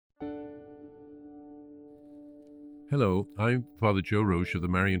Hello, I'm Father Joe Roche of the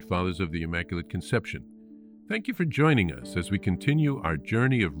Marian Fathers of the Immaculate Conception. Thank you for joining us as we continue our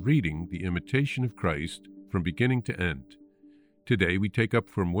journey of reading the Imitation of Christ from beginning to end. Today we take up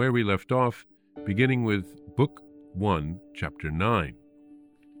from where we left off, beginning with Book 1, Chapter 9.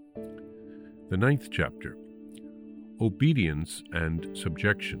 The 9th chapter, Obedience and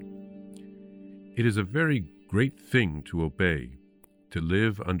Subjection. It is a very great thing to obey, to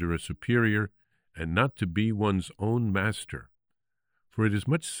live under a superior and not to be one's own master, for it is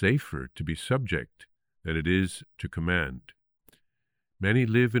much safer to be subject than it is to command. Many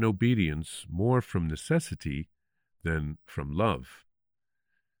live in obedience more from necessity than from love.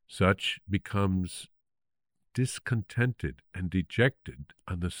 Such becomes discontented and dejected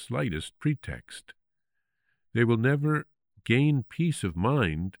on the slightest pretext. They will never gain peace of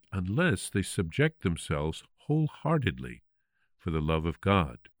mind unless they subject themselves wholeheartedly for the love of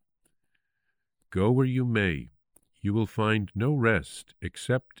God. Go where you may, you will find no rest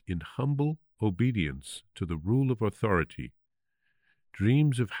except in humble obedience to the rule of authority.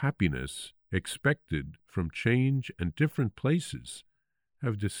 Dreams of happiness expected from change and different places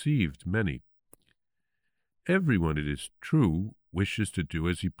have deceived many. Everyone, it is true, wishes to do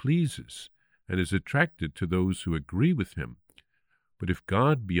as he pleases and is attracted to those who agree with him. But if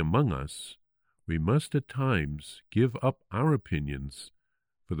God be among us, we must at times give up our opinions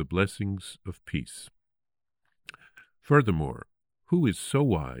for the blessings of peace. Furthermore, who is so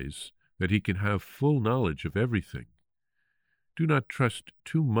wise that he can have full knowledge of everything? Do not trust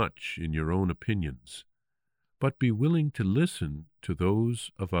too much in your own opinions, but be willing to listen to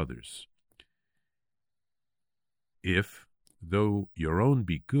those of others. If, though your own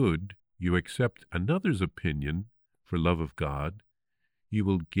be good, you accept another's opinion for love of God, you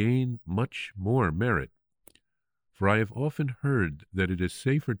will gain much more merit. For I have often heard that it is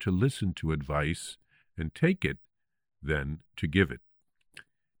safer to listen to advice and take it than to give it.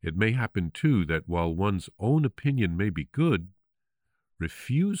 It may happen, too, that while one's own opinion may be good,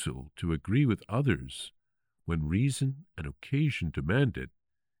 refusal to agree with others when reason and occasion demand it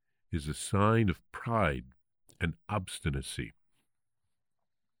is a sign of pride and obstinacy.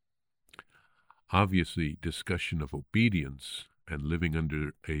 Obviously, discussion of obedience and living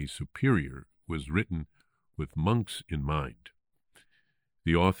under a superior was written with monks in mind.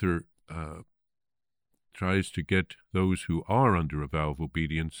 The author tries to get those who are under a vow of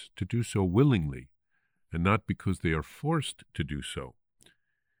obedience to do so willingly, and not because they are forced to do so.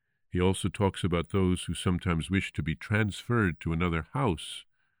 He also talks about those who sometimes wish to be transferred to another house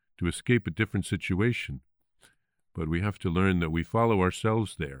to escape a different situation. But we have to learn that we follow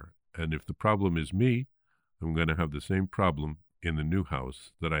ourselves there, and if the problem is me, I'm going to have the same problem in the new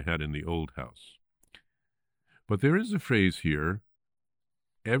house that I had in the old house. But there is a phrase here,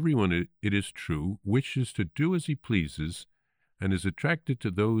 everyone, it is true, wishes to do as he pleases and is attracted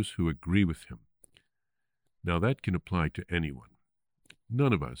to those who agree with him. Now that can apply to anyone.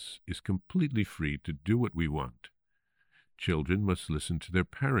 None of us is completely free to do what we want. Children must listen to their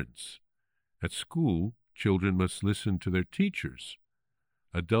parents. At school, children must listen to their teachers.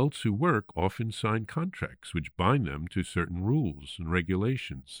 Adults who work often sign contracts which bind them to certain rules and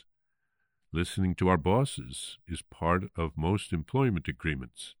regulations. Listening to our bosses is part of most employment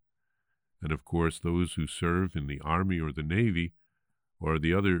agreements. And of course, those who serve in the Army or the Navy or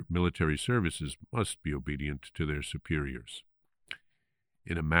the other military services must be obedient to their superiors.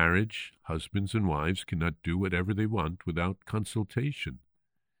 In a marriage, husbands and wives cannot do whatever they want without consultation.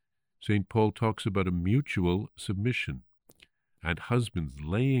 St. Paul talks about a mutual submission, and husbands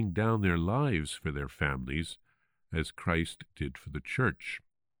laying down their lives for their families, as Christ did for the Church.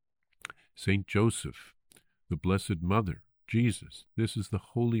 St. Joseph, the Blessed Mother, Jesus, this is the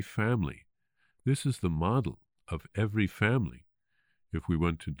Holy Family. This is the model of every family, if we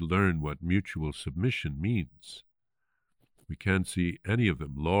want to learn what mutual submission means. We can't see any of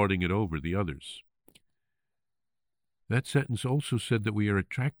them lording it over the others. That sentence also said that we are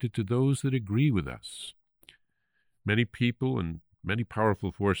attracted to those that agree with us. Many people and many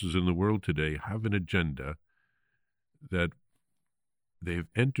powerful forces in the world today have an agenda that they've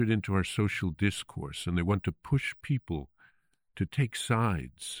entered into our social discourse, and they want to push people to take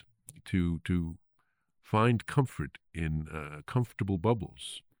sides, to find comfort in comfortable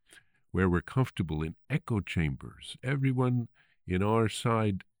bubbles, where we're comfortable in echo chambers. Everyone in our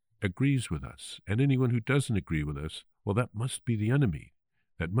side agrees with us, and anyone who doesn't agree with us, well, that must be the enemy.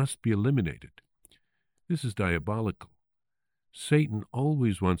 That must be eliminated. This is diabolical. Satan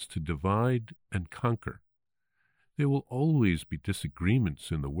always wants to divide and conquer. There will always be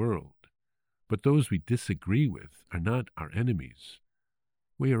disagreements in the world, but those we disagree with are not our enemies.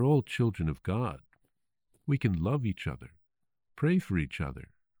 We are all children of God. we can love each other, pray for each other,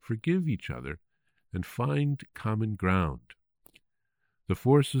 forgive each other, and find common ground. The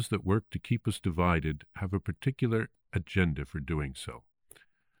forces that work to keep us divided have a particular agenda for doing so.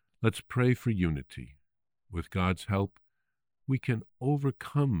 Let's pray for unity. With God's help, we can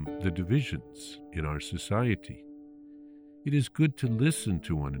overcome the divisions in our society. It is good to listen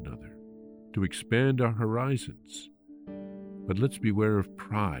to one another, to expand our horizons. But let's beware of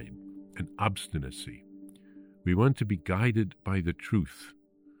pride and obstinacy. We want to be guided by the truth.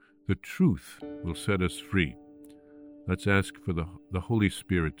 The truth will set us free. Let's ask for the Holy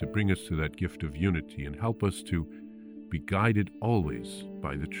Spirit to bring us to that gift of unity and help us to be guided always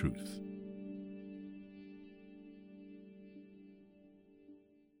by the truth.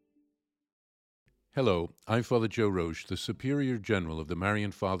 Hello, I'm Father Joe Roche, the Superior General of the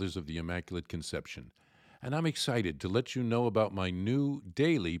Marian Fathers of the Immaculate Conception, and I'm excited to let you know about my new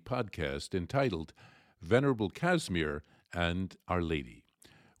daily podcast entitled Venerable Casimir and Our Lady,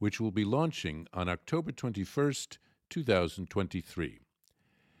 which will be launching on October 21st, 2023.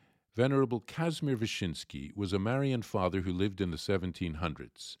 Venerable Casimir Wyszynski was a Marian father who lived in the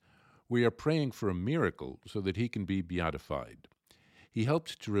 1700s. We are praying for a miracle so that he can be beatified. He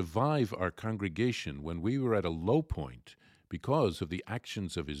helped to revive our congregation when we were at a low point because of the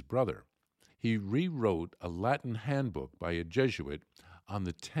actions of his brother. He rewrote a Latin handbook by a Jesuit on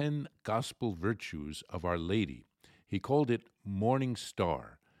the 10 gospel virtues of Our Lady. He called it Morning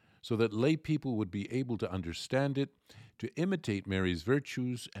Star, so that lay people would be able to understand it, to imitate Mary's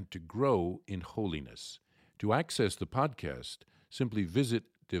virtues, and to grow in holiness. To access the podcast, simply visit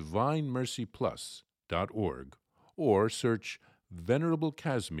divinemercyplus.org or search Venerable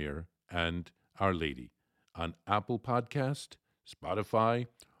Casimir and Our Lady on Apple Podcast, Spotify,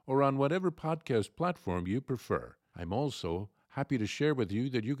 or on whatever podcast platform you prefer. I'm also happy to share with you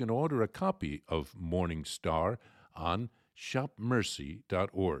that you can order a copy of Morning Star on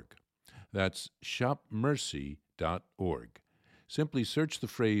shopmercy.org. That's shopmercy.org. Simply search the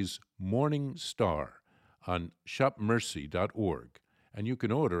phrase Morning Star on shopmercy.org, and you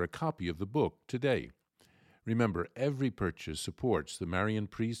can order a copy of the book today. Remember, every purchase supports the Marian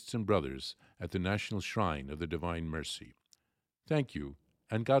priests and brothers at the National Shrine of the Divine Mercy. Thank you,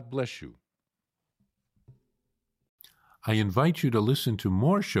 and God bless you. I invite you to listen to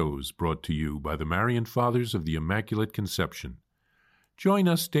more shows brought to you by the Marian Fathers of the Immaculate Conception. Join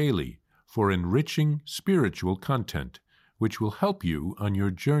us daily for enriching spiritual content, which will help you on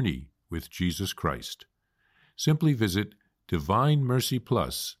your journey with Jesus Christ. Simply visit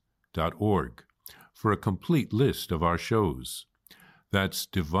divinemercyplus.org for a complete list of our shows. That's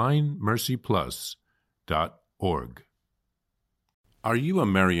divinemercyplus.org. Are you a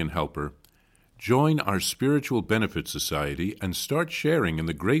Marian helper? Join our Spiritual Benefit Society and start sharing in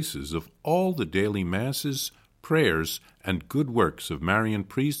the graces of all the daily masses, prayers, and good works of Marian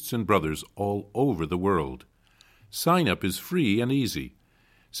priests and brothers all over the world. Sign up is free and easy.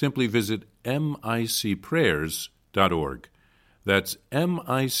 Simply visit micprayers.org. That's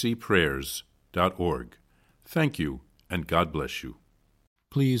micprayers.org. Thank you, and God bless you.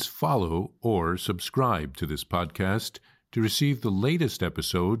 Please follow or subscribe to this podcast to receive the latest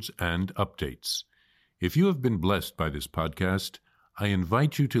episodes and updates. If you have been blessed by this podcast, I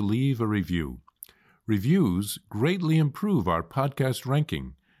invite you to leave a review. Reviews greatly improve our podcast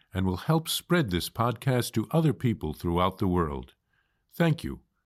ranking and will help spread this podcast to other people throughout the world. Thank you.